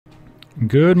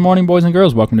Good morning, boys and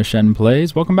girls. Welcome to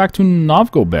Shenplays. Welcome back to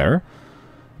Novgorod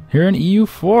here in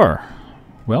EU4.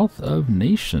 Wealth of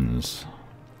Nations.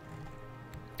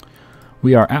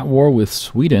 We are at war with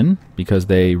Sweden because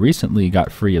they recently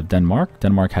got free of Denmark.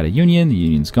 Denmark had a union. The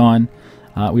union's gone.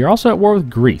 We are also at war with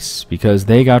Greece because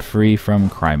they got free from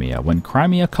Crimea when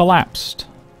Crimea collapsed.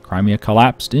 Crimea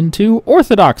collapsed into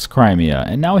Orthodox Crimea,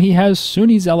 and now he has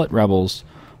Sunni zealot rebels.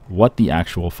 What the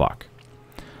actual fuck?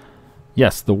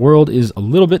 Yes, the world is a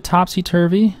little bit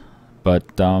topsy-turvy,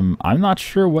 but I'm not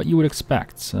sure what you would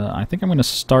expect. I think I'm going to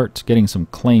start getting some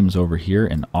claims over here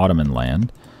in Ottoman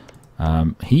land.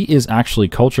 He is actually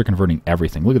culture converting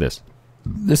everything. Look at this.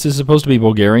 This is supposed to be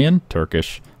Bulgarian,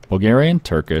 Turkish, Bulgarian,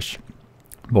 Turkish,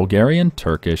 Bulgarian,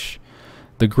 Turkish.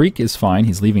 The Greek is fine.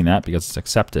 He's leaving that because it's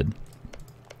accepted.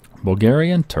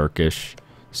 Bulgarian, Turkish,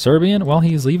 Serbian. Well,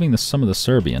 he's leaving some of the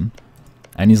Serbian.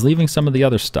 And he's leaving some of the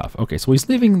other stuff. Okay, so he's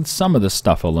leaving some of the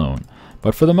stuff alone.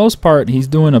 But for the most part, he's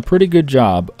doing a pretty good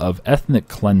job of ethnic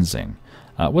cleansing.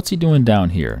 What's he doing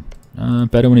down here?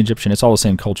 Bedouin, Egyptian, it's all the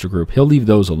same culture group. He'll leave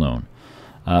those alone.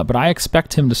 But I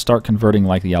expect him to start converting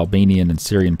like the Albanian and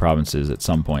Syrian provinces at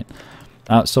some point.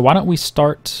 So why don't we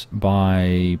start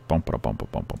by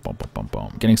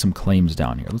getting some claims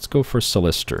down here. Let's go for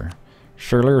Silister.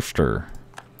 shenryyr.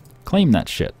 Claim that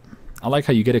shit. I like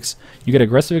how you get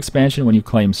aggressive expansion when you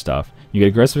claim stuff. You get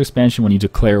aggressive expansion when you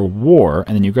declare war,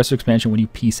 and then you aggressive expansion when you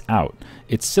peace out.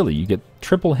 It's silly. You get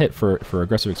triple hit for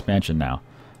aggressive expansion now.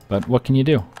 But what can you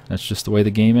do? That's just the way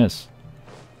the game is.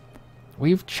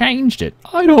 We've changed it.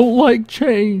 I don't like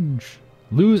change.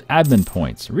 Lose admin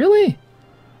points. Really?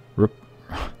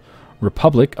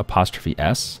 Republic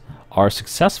 '(s) are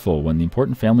successful when the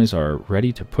important families are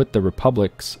ready to put the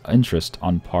Republic's interest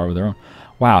on par with their own.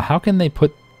 Wow, how can they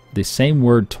put the same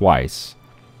word twice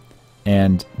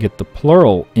and get the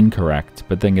plural incorrect,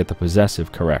 but then get the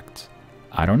possessive correct?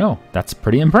 I don't know. That's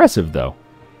pretty impressive, though.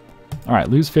 All right,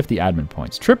 lose 50 admin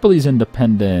points. Tripoli's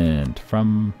independent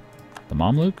from the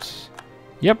Mamluks?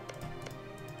 Yep.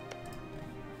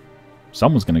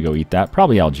 Someone's going to go eat that.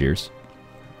 Probably Algiers.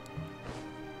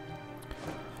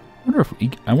 I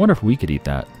wonder if we could eat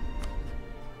that.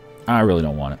 I really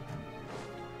don't want it.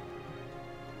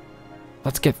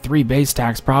 Let's get 3 base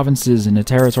tax provinces in a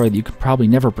territory that you could probably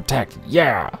never protect.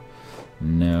 Yeah!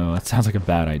 No, that sounds like a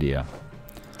bad idea.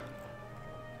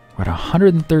 We're at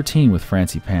 113 with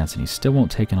Francie Pants, and he still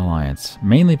won't take an alliance.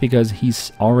 Mainly because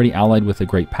he's already allied with a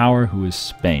great power, who is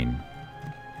Spain.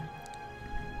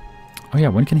 Oh yeah,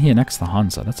 when can he annex the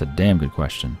Hansa? That's a damn good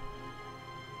question.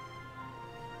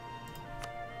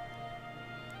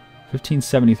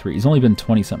 1573. He's only been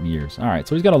 20-something years. Alright,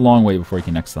 so he's got a long way before he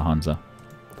can annex the Hansa.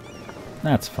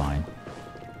 That's fine.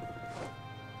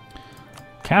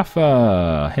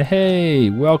 Kaffa! Hey, hey!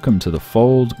 Welcome to the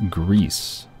fold,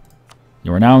 Greece.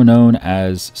 You are now known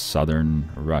as Southern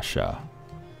Russia.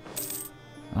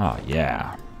 Ah,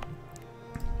 yeah.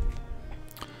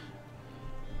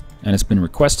 And it's been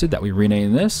requested that we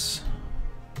rename this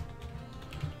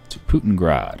to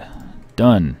Putingrad.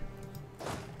 Done.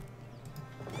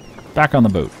 Back on the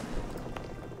boat.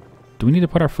 Do we need to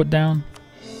put our foot down?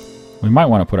 We might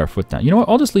want to put our foot down. You know what?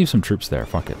 I'll just leave some troops there.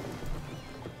 Fuck it.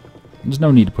 There's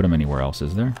no need to put them anywhere else,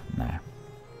 is there? Nah.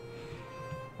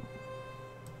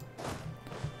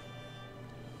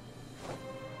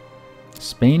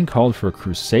 Spain called for a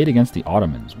crusade against the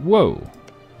Ottomans. Whoa.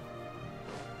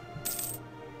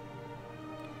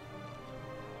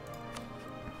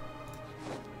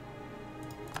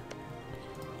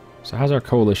 So how's our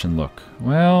coalition look?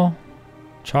 Well,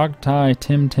 Chagatai,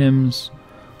 Tim-Tims,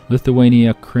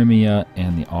 Lithuania, Crimea,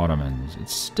 and the Ottomans.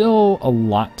 It's still a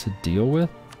lot to deal with,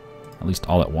 at least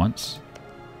all at once.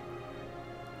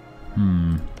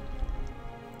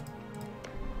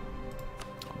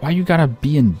 Why you gotta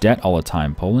be in debt all the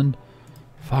time, Poland?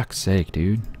 Fuck's sake,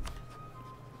 dude.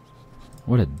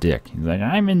 What a dick. He's like,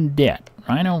 I'm in debt.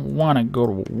 I don't want to go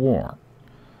to war.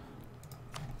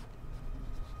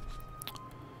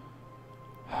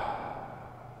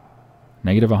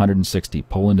 Negative 160.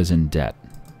 Poland is in debt.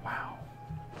 Wow.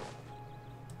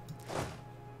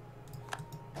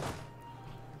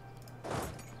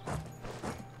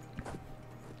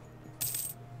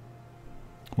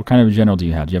 What kind of a general do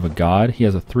you have? Do you have a god? He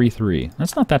has a 3-3.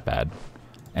 That's not that bad.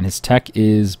 And his tech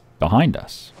is behind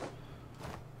us.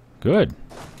 Good.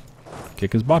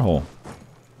 Kick his butthole.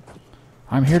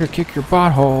 I'm here to kick your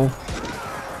butthole.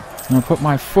 I'm going to put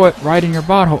my foot right in your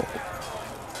butthole.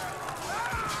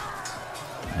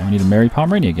 And we need to marry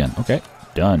Pomerania again. Okay,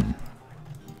 done.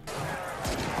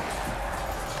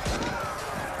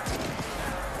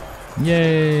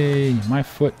 Yay! My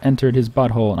foot entered his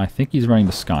butthole, and I think he's running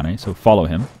the Skane, so follow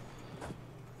him.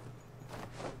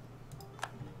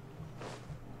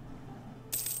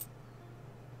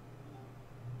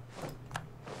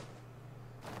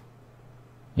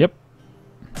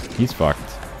 He's fucked.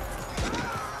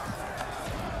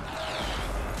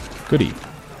 Goody.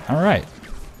 Alright.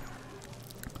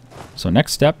 So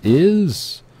next step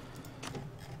is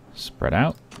spread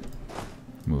out.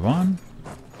 Move on.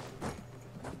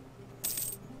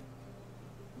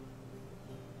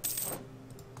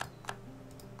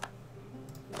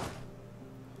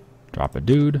 Drop a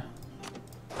dude.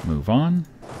 Move on.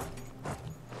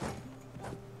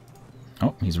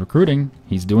 Oh, he's recruiting.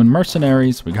 He's doing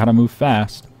mercenaries. We gotta move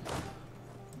fast.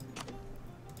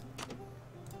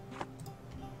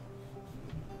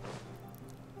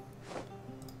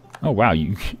 Oh, wow.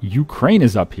 Ukraine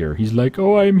is up here. He's like,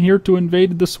 oh, I'm here to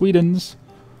invade the Swedens.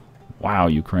 Wow,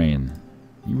 Ukraine.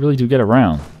 You really do get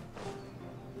around.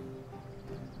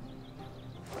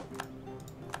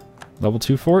 Level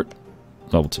 2 fort?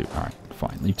 Level 2. Alright,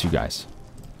 fine. Leave 2 guys.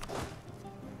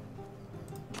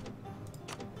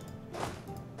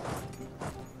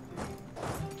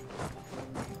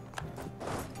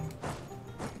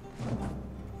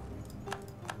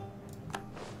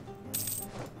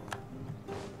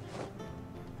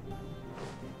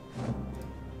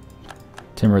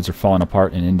 Timurids are falling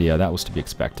apart in India. That was to be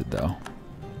expected, though.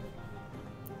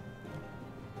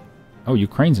 Oh,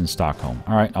 Ukraine's in Stockholm.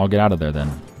 Alright, I'll get out of there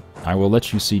then. I will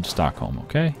let you siege Stockholm,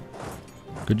 okay?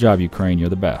 Good job, Ukraine. You're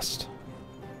the best.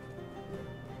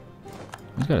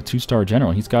 He's got a 2-star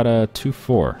general. He's got a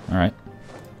 2-4. Alright.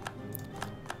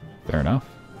 Fair enough.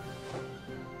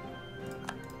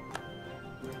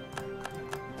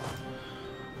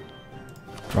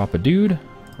 Drop a dude.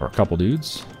 Or a couple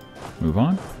dudes. Move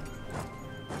on.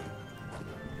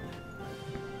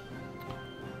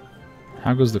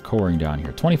 How goes the coring down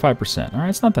here? 25%. Alright,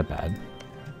 it's not that bad.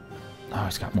 Oh,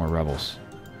 he's got more rebels.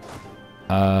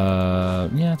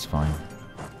 Yeah, it's fine.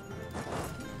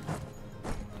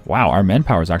 Wow, our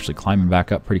manpower is actually climbing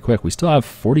back up pretty quick. We still have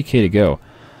 40k to go.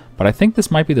 But I think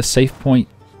this might be the safe point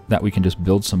that we can just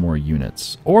build some more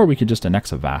units. Or we could just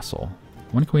annex a vassal.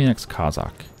 When can we annex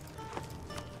Kazakh?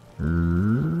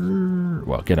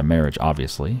 Well, get a marriage,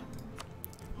 obviously.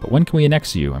 But when can we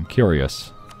annex you? I'm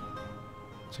curious.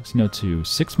 1602.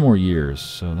 6 more years,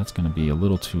 so that's going to be a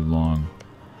little too long.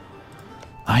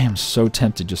 I am so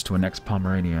tempted just to annex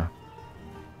Pomerania.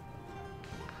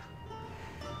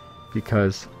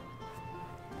 Because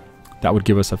that would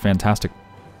give us a fantastic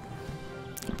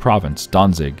province,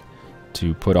 Danzig,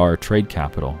 to put our trade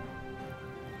capital.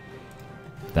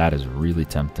 That is really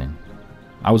tempting.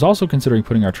 I was also considering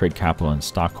putting our trade capital in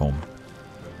Stockholm.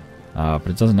 But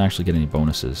it doesn't actually get any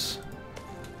bonuses.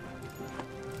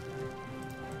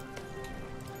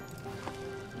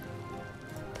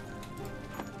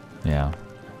 Yeah.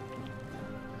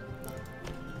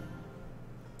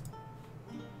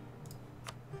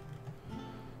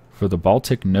 For the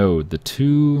Baltic node,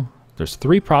 there's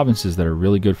 3 provinces that are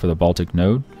really good for the Baltic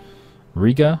node.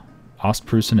 Riga,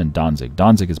 Ostpreußen, and Danzig.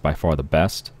 Danzig is by far the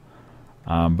best.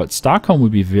 But Stockholm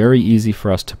would be very easy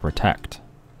for us to protect.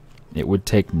 It would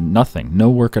take nothing, no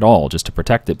work at all, just to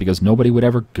protect it, because nobody would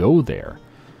ever go there.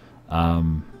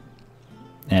 And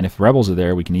if rebels are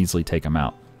there, we can easily take them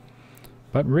out.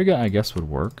 But Riga, I guess, would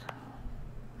work.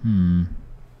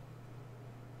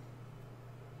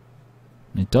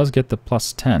 It does get the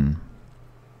 +10.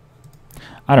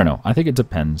 I don't know. I think it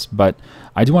depends. But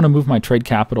I do want to move my trade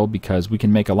capital because we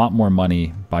can make a lot more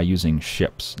money by using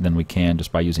ships than we can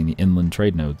just by using the inland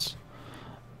trade nodes.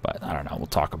 But I don't know. We'll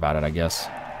talk about it, I guess.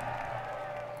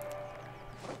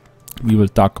 We will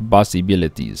talk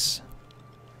possibilities.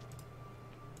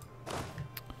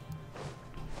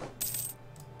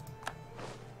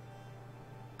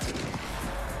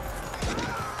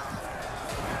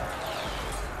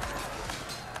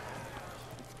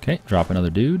 Okay, drop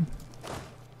another dude.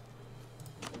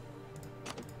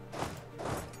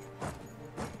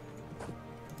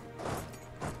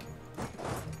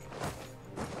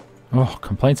 Oh,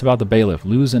 complaints about the bailiff.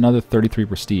 Lose another 33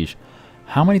 prestige.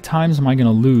 How many times am I going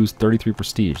to lose 33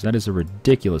 prestige? That is a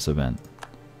ridiculous event.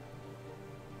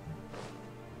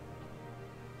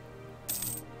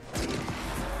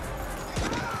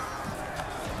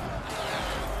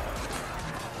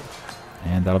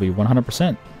 And that'll be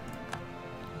 100%.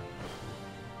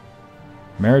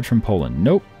 Marriage from Poland.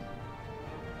 Nope.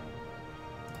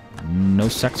 No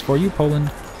sex for you, Poland.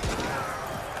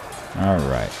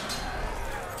 Alright.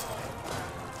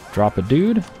 Drop a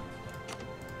dude.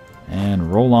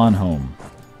 And roll on home.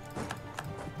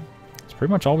 That's pretty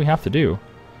much all we have to do.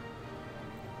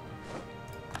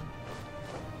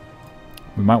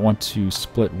 We might want to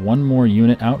split one more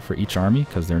unit out for each army,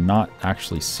 because they're not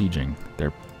actually sieging.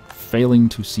 They're failing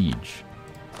to siege.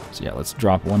 So yeah, let's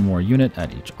drop one more unit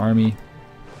at each army.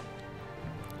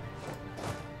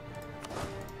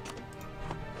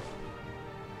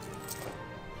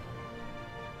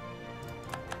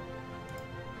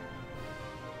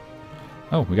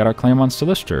 Oh, we got our claim on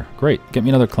Solicitor. Great. Get me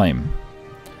another claim.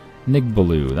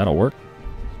 Nigbaloo. That'll work.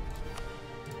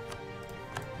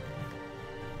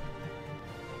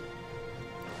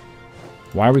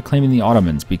 Why are we claiming the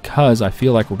Ottomans? Because I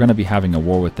feel like we're going to be having a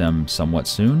war with them somewhat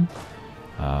soon.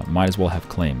 Might as well have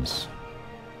claims.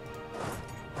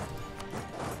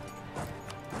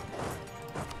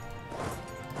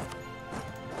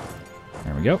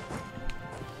 There we go.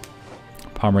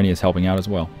 Pomerania is helping out as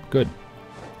well. Good.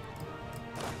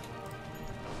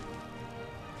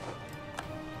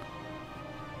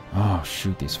 Oh,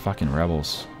 shoot, these fucking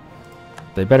rebels.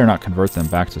 They better not convert them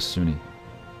back to Sunni.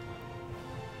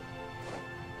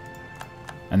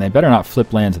 And they better not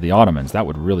flip land to the Ottomans. That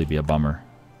would really be a bummer.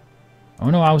 Oh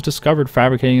no, I was discovered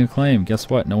fabricating a claim. Guess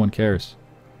what? No one cares.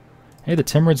 Hey, the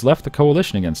Timurids left the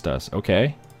coalition against us.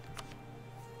 Okay.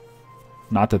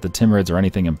 Not that the Timurids are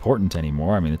anything important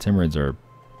anymore. I mean, the Timurids are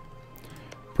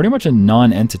pretty much a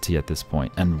non-entity at this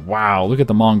point. And wow, look at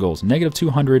the Mongols. Negative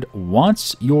 200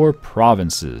 wants your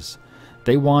provinces.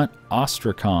 They want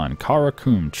Astrakhan,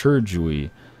 Karakum, Churjui,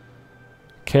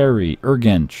 Kari,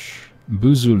 Urgench,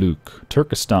 Buzuluk,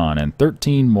 Turkestan, and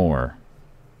 13 more.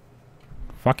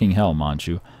 Fucking hell,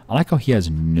 Manchu. I like how he has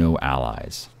no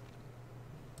allies.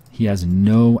 He has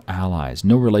no allies,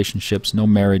 no relationships, no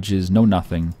marriages, no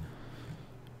nothing.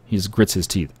 He just grits his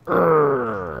teeth.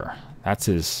 Urgh. That's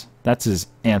his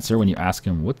answer when you ask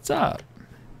him, what's up?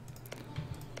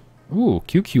 Ooh,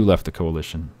 QQ left the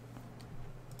coalition.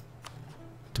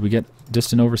 Do we get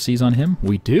distant overseas on him?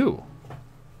 We do.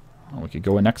 Oh, we could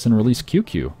go annex and release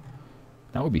QQ.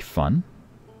 That would be fun.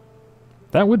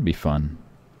 That would be fun.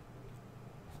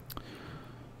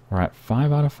 We're at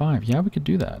 5 out of 5. Yeah, we could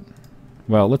do that.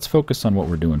 Well, let's focus on what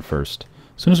we're doing first.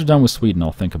 As soon as we're done with Sweden,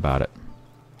 I'll think about it.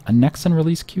 Annex and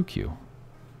release QQ.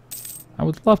 I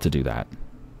would love to do that.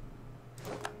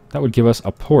 That would give us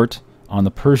a port on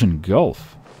the Persian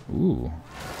Gulf. Ooh.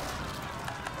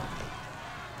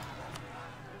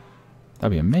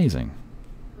 That'd be amazing.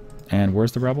 And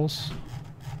where's the rebels?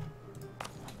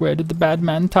 Where did the bad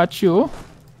man touch you?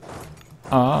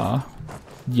 Ah.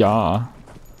 Yeah.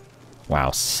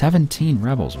 Wow, 17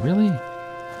 rebels. Really?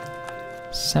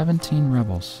 17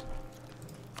 rebels.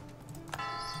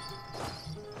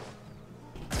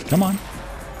 Come on.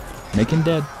 Make him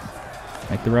dead.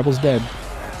 Make the rebels dead.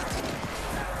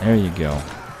 There you go.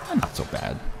 Not so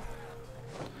bad.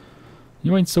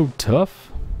 You ain't so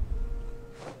tough.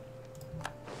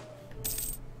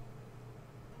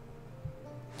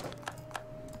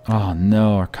 Oh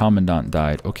no, our commandant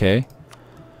died. Okay.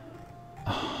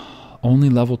 Only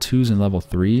level 2s and level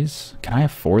 3s? Can I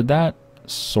afford that?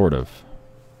 Sort of.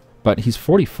 But he's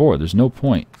 44. There's no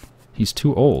point. He's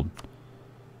too old.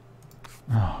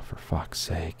 Oh, for fuck's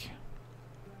sake.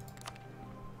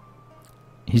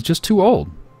 He's just too old.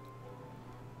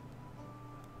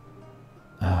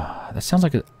 That sounds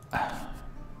like a...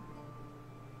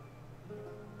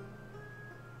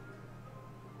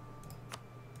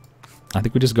 I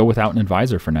think we just go without an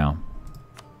advisor for now.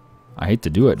 I hate to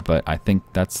do it, but I think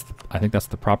that's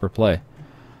the proper play.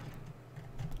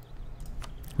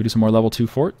 Can we do some more level 2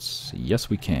 forts? Yes,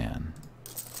 we can.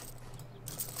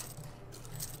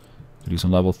 We do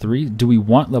some level 3. Do we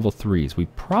want level 3s? We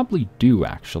probably do,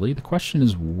 actually. The question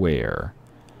is where.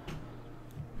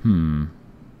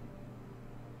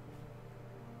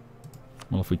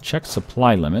 Well, if we check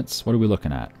supply limits, what are we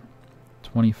looking at?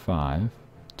 25,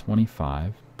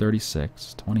 25,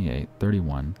 36, 28,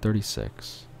 31,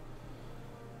 36,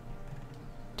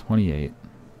 28,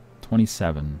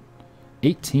 27,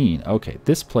 18. Okay,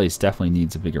 this place definitely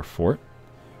needs a bigger fort.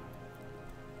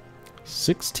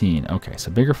 16. Okay, so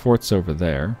bigger forts over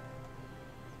there.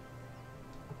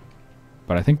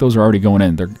 But I think those are already going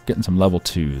in. They're getting some level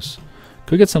 2s.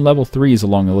 Could get some level 3s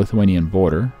along the Lithuanian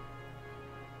border.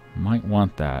 Might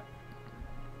want that.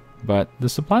 But the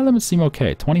supply limits seem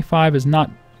okay. 25 is not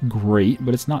great,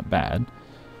 but it's not bad.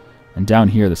 And down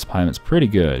here, the supply limit's pretty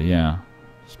good, yeah.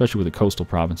 Especially with the coastal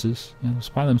provinces. Yeah, the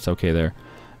supply limit's okay there.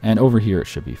 And over here, it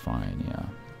should be fine, yeah.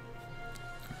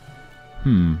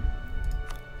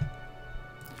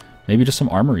 Maybe just some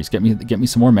armories. Get me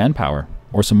some more manpower.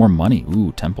 Or some more money.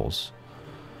 Ooh, temples.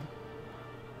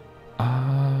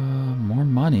 More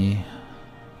money.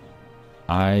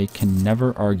 I can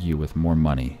never argue with more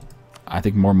money. I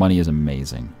think more money is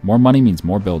amazing. More money means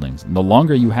more buildings. And the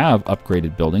longer you have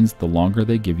upgraded buildings, the longer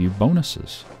they give you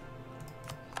bonuses.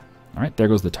 Alright, there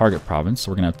goes the target province.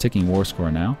 So we're going to have ticking war score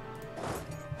now.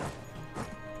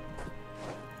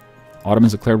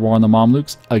 Ottomans declared war on the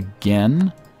Mamluks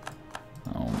again.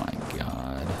 Oh my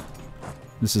god.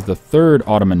 This is the 3rd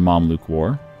Ottoman Mamluk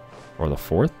war. Or the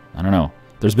 4th? I don't know.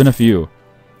 There's been a few.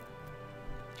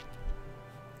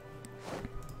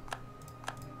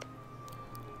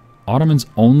 Ottoman's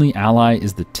only ally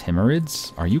is the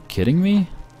Timurids? Are you kidding me?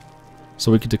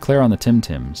 So we could declare on the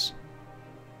Tim-Tims.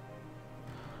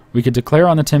 We could declare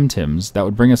on the Tim-Tims. That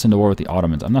would bring us into war with the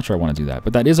Ottomans. I'm not sure I want to do that,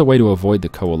 but that is a way to avoid the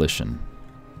coalition.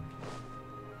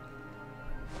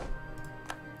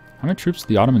 How many troops do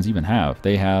the Ottomans even have?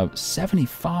 They have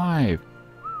 75.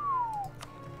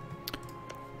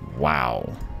 Wow.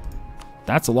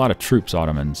 That's a lot of troops,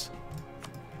 Ottomans.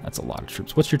 That's a lot of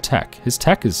troops. What's your tech? His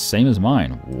tech is same as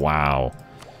mine. Wow.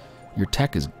 Your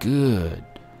tech is good.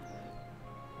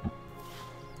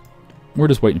 We're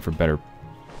just waiting for better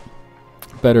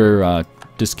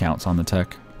discounts on the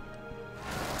tech.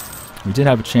 We did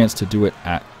have a chance to do it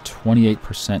at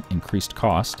 28% increased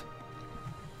cost.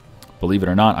 Believe it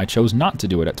or not, I chose not to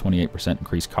do it at 28%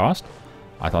 increased cost.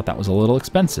 I thought that was a little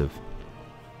expensive.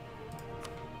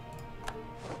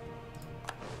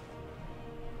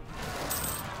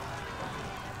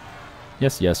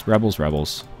 Yes, yes, rebels,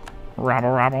 rebels. Rabble,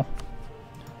 rabble.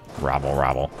 Rabble,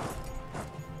 rabble.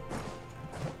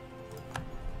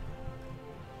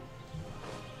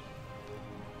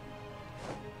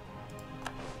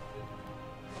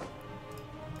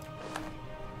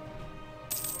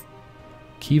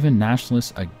 Kievan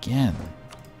nationalists again.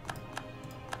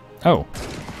 Oh,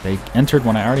 they entered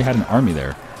when I already had an army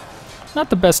there. Not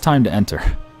the best time to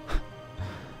enter.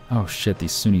 Oh shit,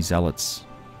 these Sunni zealots.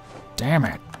 Damn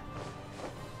it.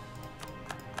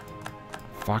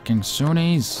 Fucking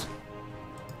Sunnis.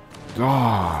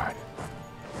 God.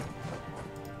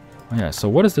 Oh, yeah, so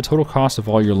what is the total cost of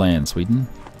all your land, Sweden?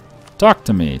 Talk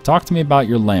to me. Talk to me about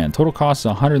your land. Total cost is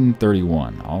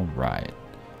 131. All right.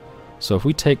 So if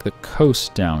we take the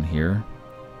coast down here,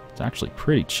 it's actually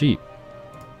pretty cheap.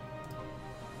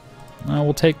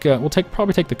 We'll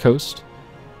probably take the coast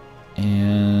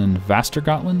and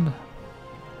Västergötland.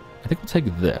 I think we'll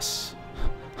take this.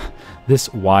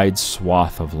 This wide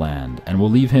swath of land, and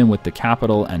we'll leave him with the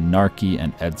capital and Narki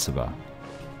and Edsava.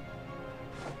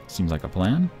 Seems like a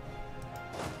plan.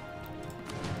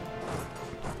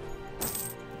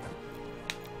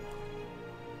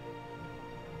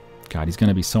 God, he's going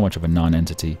to be so much of a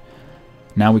non-entity.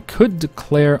 Now, we could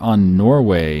declare on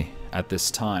Norway at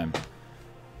this time,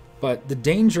 but the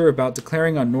danger about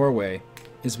declaring on Norway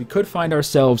is we could find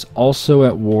ourselves also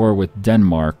at war with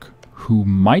Denmark, who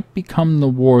might become the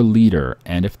war leader.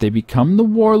 And if they become the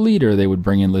war leader, they would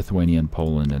bring in Lithuania and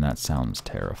Poland, and that sounds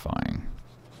terrifying.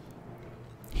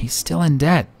 He's still in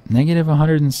debt. Negative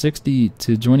 160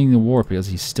 to joining the war because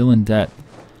he's still in debt.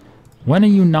 When are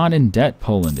you not in debt,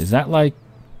 Poland? Is that like...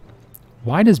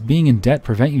 Why does being in debt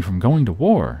prevent you from going to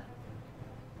war?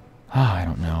 Ah, I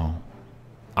don't know.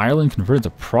 Ireland converted to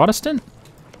Protestant?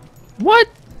 What?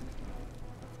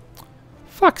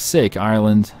 Fuck's sake,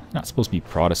 Ireland. You're not supposed to be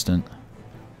Protestant.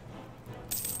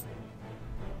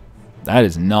 That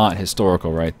is not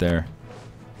historical right there.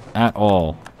 At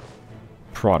all.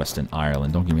 Protestant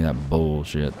Ireland. Don't give me that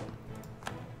bullshit.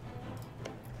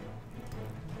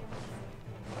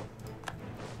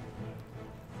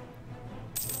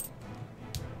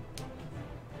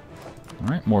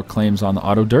 Alright, more claims on the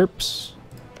auto derps.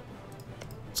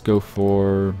 Let's go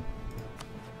for...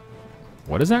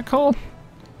 What is that called?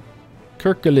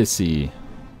 Kirkalissi.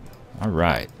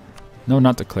 Alright. No,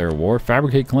 not declare war.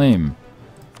 Fabricate claim.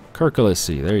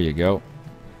 Kirkalissi. There you go.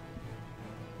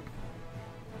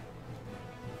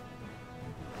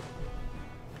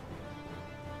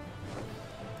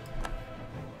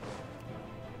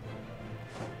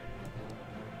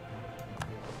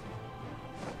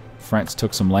 France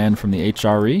took some land from the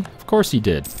HRE. Of course he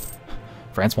did.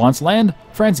 France wants land.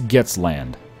 France gets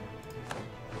land.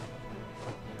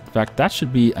 In fact, that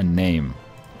should be a name.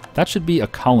 That should be a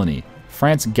colony.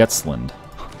 France gets land.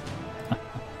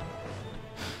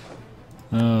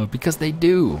 Because they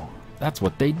do. That's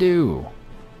what they do.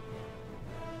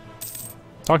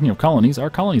 Talking of colonies, our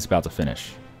colony's about to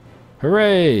finish.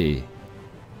 Hooray!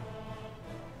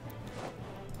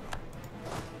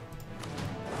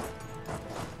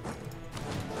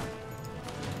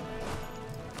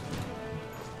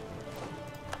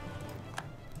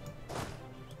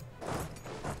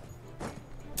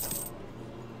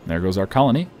 There goes our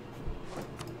colony.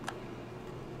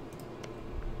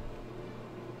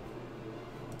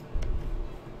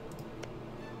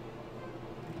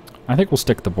 I think we'll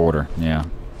stick the border, yeah.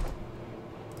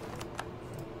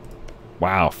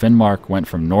 Wow, Finnmark went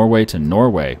from Norway to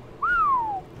Norway.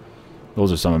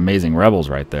 Those are some amazing rebels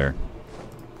right there.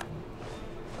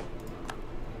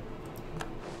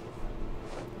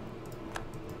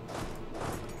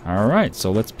 Alright, so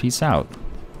let's peace out.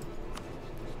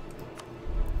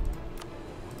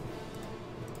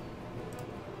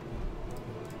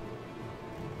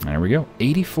 There There we go.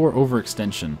 84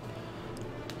 overextension.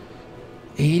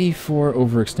 84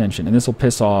 overextension. And this will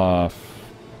piss off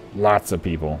lots of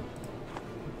people.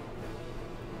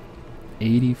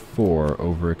 84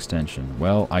 overextension.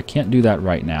 Well, I can't do that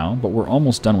right now, but we're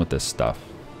almost done with this stuff.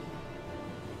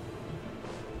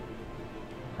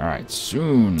 Alright,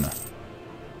 soon.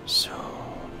 Soon.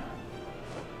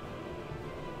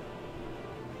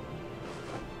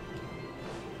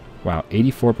 Wow,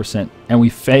 84%. And we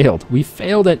failed. We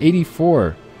failed at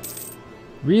 84.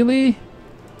 Really?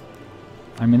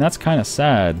 I mean, that's kind of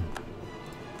sad.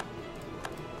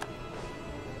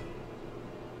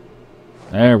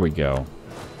 There we go.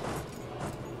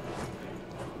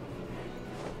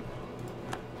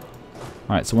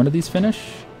 Alright, so when did these finish?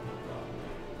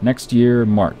 Next year,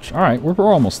 March. Alright, we're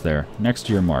almost there.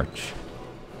 Next year, March.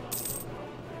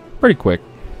 Pretty quick.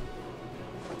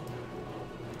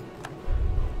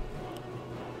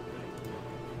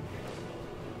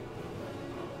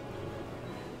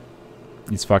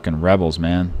 These fucking rebels,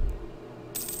 man.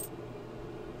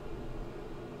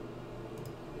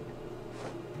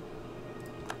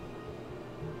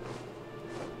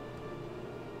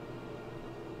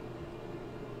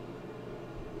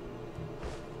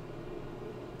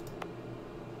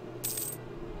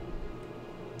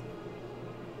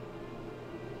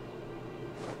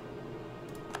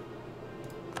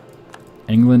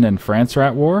 England and France are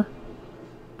at war?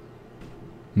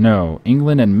 No.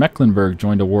 England and Mecklenburg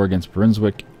joined a war against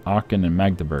Brunswick, Aachen, and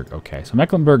Magdeburg. Okay, so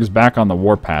Mecklenburg is back on the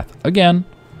warpath. Again.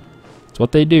 That's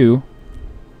what they do.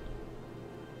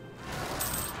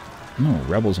 No,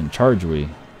 rebels in charge we.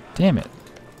 Damn it.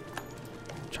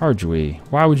 Charge we.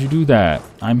 Why would you do that?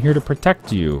 I'm here to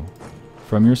protect you.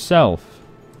 From yourself.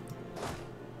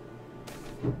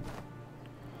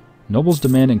 Nobles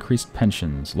demand increased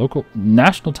pensions. Local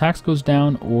national tax goes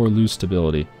down or lose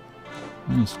stability.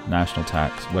 National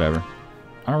tax, whatever.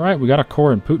 Alright, we got a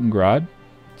core in Putingrad.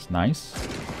 It's nice.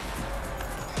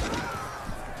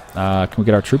 Can we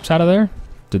get our troops out of there?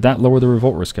 Did that lower the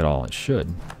revolt risk at all? It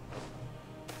should.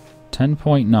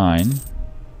 10.9.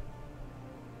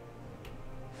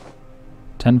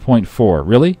 10.4.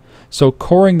 Really? So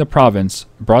coring the province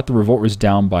brought the revolt risk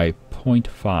down by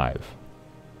 0.5.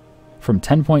 From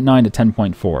 10.9 to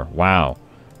 10.4. Wow.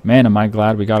 Man, am I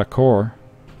glad we got a core.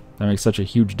 That makes such a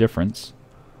huge difference.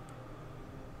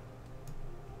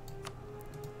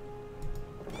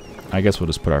 I guess we'll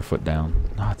just put our foot down.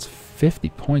 No, it's 50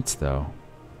 points, though.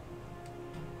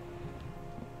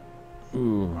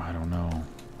 Ooh, I don't know.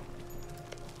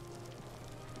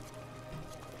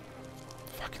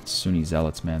 Fucking Sunni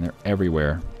zealots, man. They're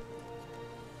everywhere.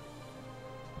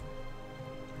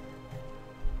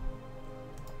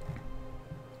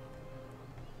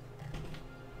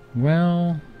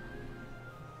 Well,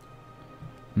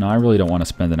 no, I really don't want to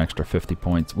spend an extra 50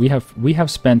 points. We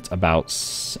have spent about,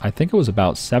 I think it was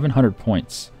about 700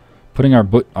 points putting our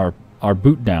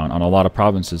boot down on a lot of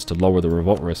provinces to lower the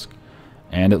revolt risk.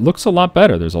 And it looks a lot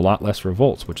better. There's a lot less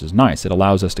revolts, which is nice. It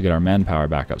allows us to get our manpower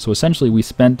back up. So essentially we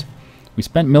spent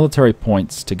military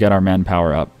points to get our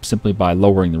manpower up simply by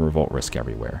lowering the revolt risk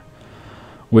everywhere.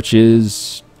 Which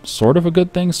is sort of a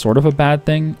good thing, sort of a bad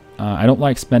thing. I don't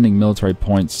like spending military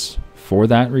points for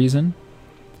that reason,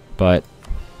 but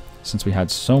since we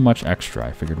had so much extra,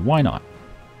 I figured why not?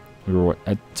 We were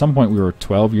at some point we were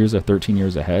 12 years or 13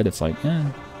 years ahead. It's like, eh.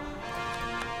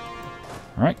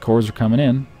 All right, cores are coming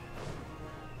in.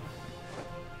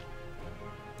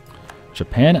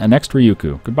 Japan annexed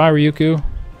Ryukyu. Goodbye, Ryukyu.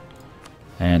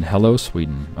 And hello,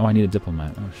 Sweden. Oh, I need a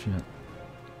diplomat. Oh shit.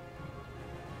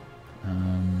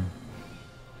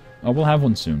 Oh, we'll have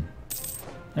one soon.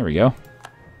 There we go.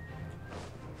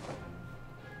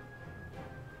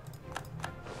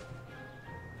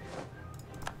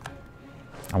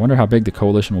 I wonder how big the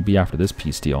coalition will be after this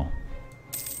peace deal.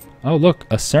 Oh, look,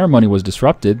 a ceremony was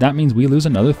disrupted. That means we lose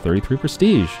another 33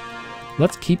 prestige.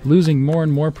 Let's keep losing more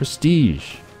and more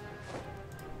prestige.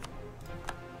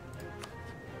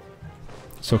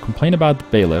 So complain about the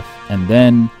bailiff, and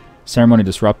then ceremony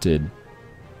disrupted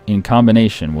in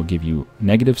combination will give you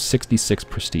negative 66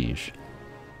 prestige.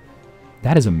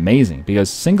 That is amazing,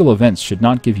 because single events should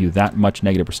not give you that much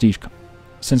negative prestige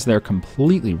since they're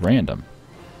completely random.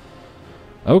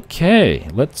 Okay,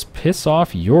 let's piss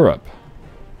off Europe.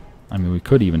 I mean, we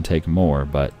could even take more,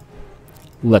 but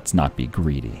let's not be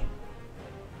greedy.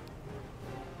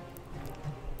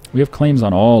 We have claims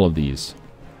on all of these.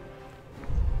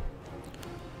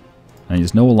 And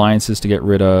there's no alliances to get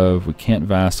rid of. We can't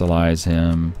vassalize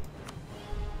him.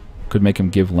 Could make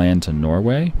him give land to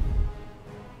Norway.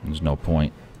 There's no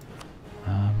point.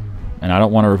 And I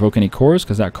don't want to revoke any cores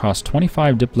because that costs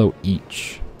 25 Diplo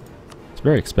each. It's It's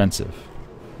very expensive.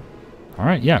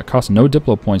 Alright, yeah, it costs no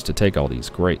Diplo points to take all these.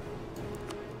 Great.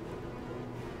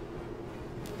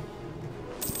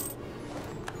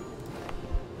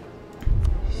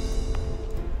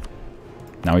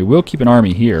 Now we will keep an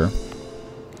army here,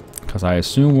 because I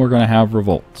assume we're going to have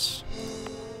revolts.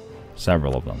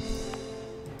 Several of them.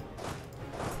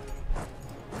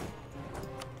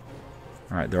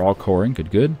 Alright, they're all coring.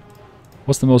 Good, good.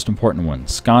 What's the most important one?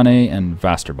 Skane and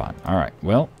Vasterbot. Alright,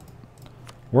 well,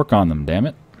 work on them, damn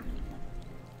it.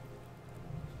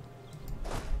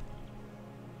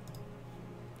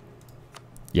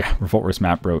 Yeah, Revolt Risk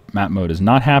map mode is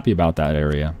not happy about that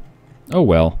area. Oh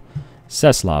well.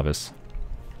 Ceslavis.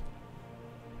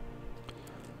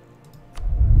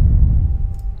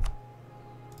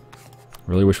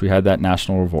 Really wish we had that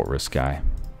National Revolt Risk guy.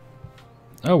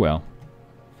 Oh well.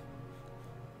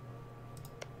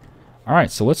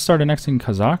 Alright, so let's start annexing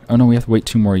Kazakh. Oh no, we have to wait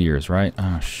 2 more years, right?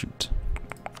 Oh, shoot.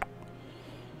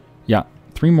 Yeah,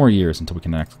 3 more years until we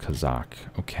can annex Kazakh.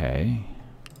 Okay.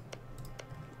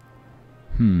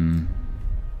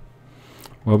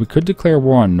 Well, we could declare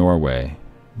war on Norway,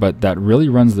 but that really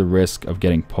runs the risk of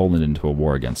getting Poland into a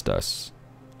war against us.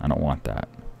 I don't want that.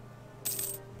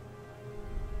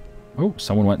 Oh,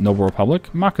 someone went Noble Republic.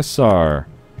 Makassar.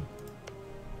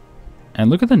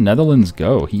 And look at the Netherlands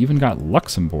go. He even got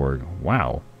Luxembourg.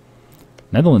 Wow.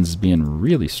 Netherlands is being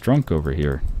really strunk over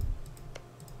here.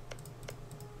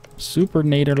 Super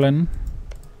Nederland.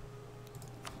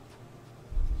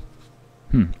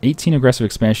 18 aggressive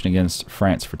expansion against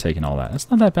France for taking all that. That's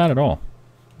not that bad at all.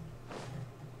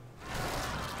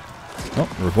 Oh,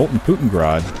 revolt in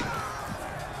Putingrad.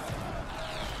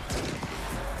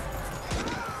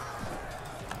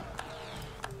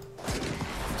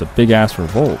 It's a big-ass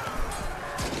revolt.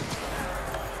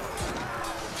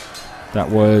 That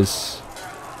was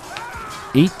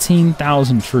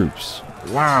 18,000 troops.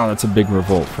 Wow, that's a big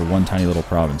revolt for one tiny little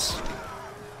province.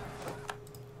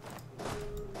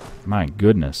 My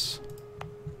goodness.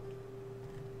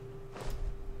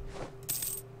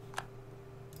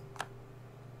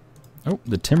 Oh,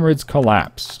 the Timurids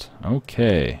collapsed.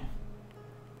 Okay.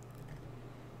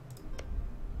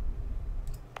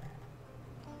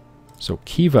 So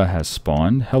Khiva has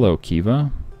spawned. Hello,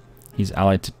 Khiva. He's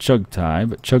allied to Chugtai,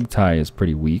 but Chugtai is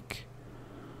pretty weak.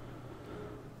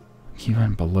 Khiva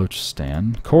and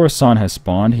Balochistan. Khorasan has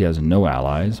spawned. He has no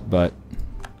allies, but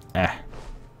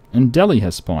And Delhi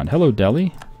has spawned. Hello,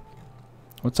 Delhi.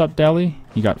 What's up, Delhi?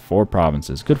 He got 4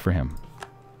 provinces. Good for him.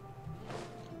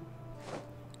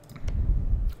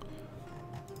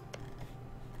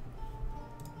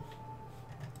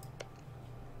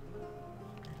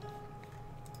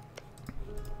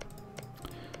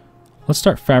 Let's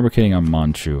start fabricating on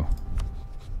Manchu.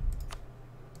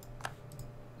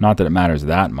 Not that it matters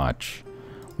that much.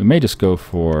 We may just go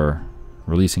for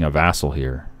releasing a vassal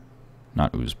here.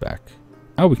 Not Uzbek.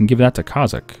 Oh, we can give that to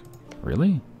Kazakh.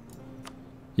 Really?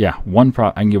 Yeah,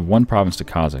 I can give 1 province to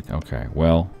Kazakh. Okay,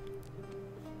 well.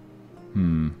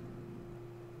 Then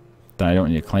I don't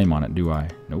need a claim on it, do I?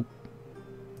 Nope.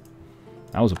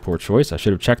 That was a poor choice. I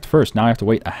should have checked first. Now I have to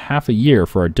wait a half a year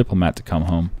for our diplomat to come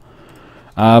home.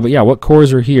 But yeah, what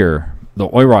cores are here? The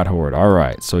Oirot Horde.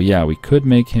 Alright, so yeah, we could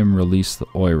make him release the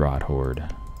Oirot Horde.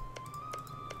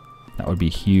 That would be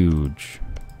huge.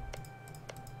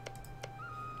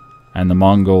 And the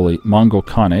Mongol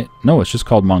Khanate. No, it's just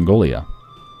called Mongolia.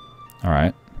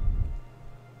 Alright.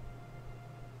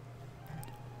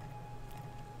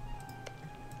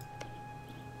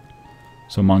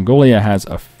 So Mongolia has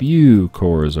a few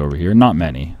cores over here. Not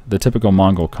many. The typical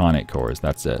Mongol Khanate cores.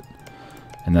 That's it.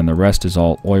 And then the rest is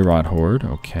all Oirot Horde.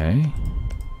 Okay.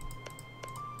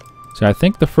 So I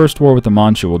think the first war with the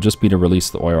Manchu will just be to release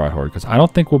the Oirot Horde, because I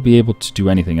don't think we'll be able to do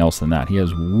anything else than that. He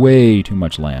has way too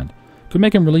much land. Could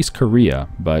make him release Korea,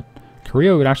 but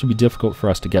Korea would actually be difficult for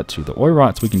us to get to. The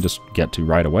Oirots we can just get to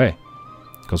right away,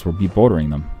 because we'll be bordering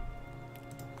them.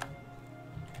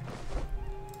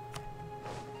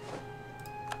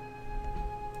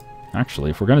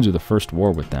 Actually, if we're going to do the first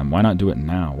war with them, why not do it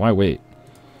now? Why wait?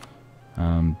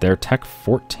 They're Tech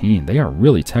 14. They are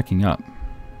really teching up.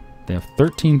 They have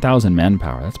 13,000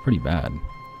 manpower. That's pretty bad.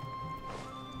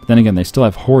 But then again, they still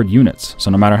have horde units.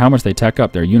 So no matter how much they tech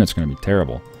up, their units are going to be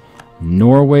terrible.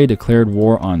 Norway declared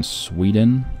war on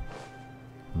Sweden.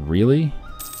 Really?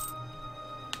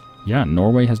 Yeah,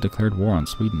 Norway has declared war on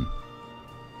Sweden.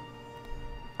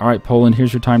 Alright, Poland,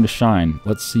 here's your time to shine.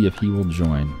 Let's see if he will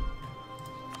join.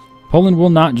 Poland will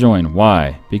not join.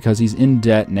 Why? Because he's in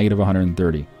debt, negative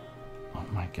 130. Oh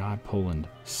my god, Poland.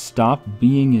 Stop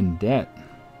being in debt.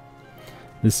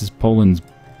 This is Poland's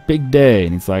big day.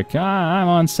 And he's like, I'm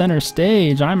on center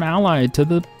stage. I'm allied to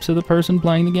the person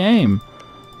playing the game.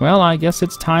 Well, I guess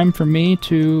it's time for me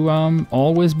to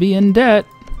always be in debt.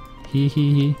 Hee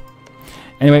hee hee.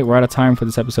 Anyway, we're out of time for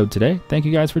this episode today. Thank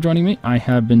you guys for joining me. I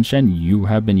have been Shen. You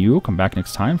have been you. Come back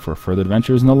next time for further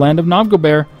adventures in the land of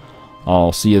Novgorod.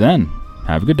 I'll see you then.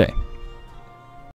 Have a good day.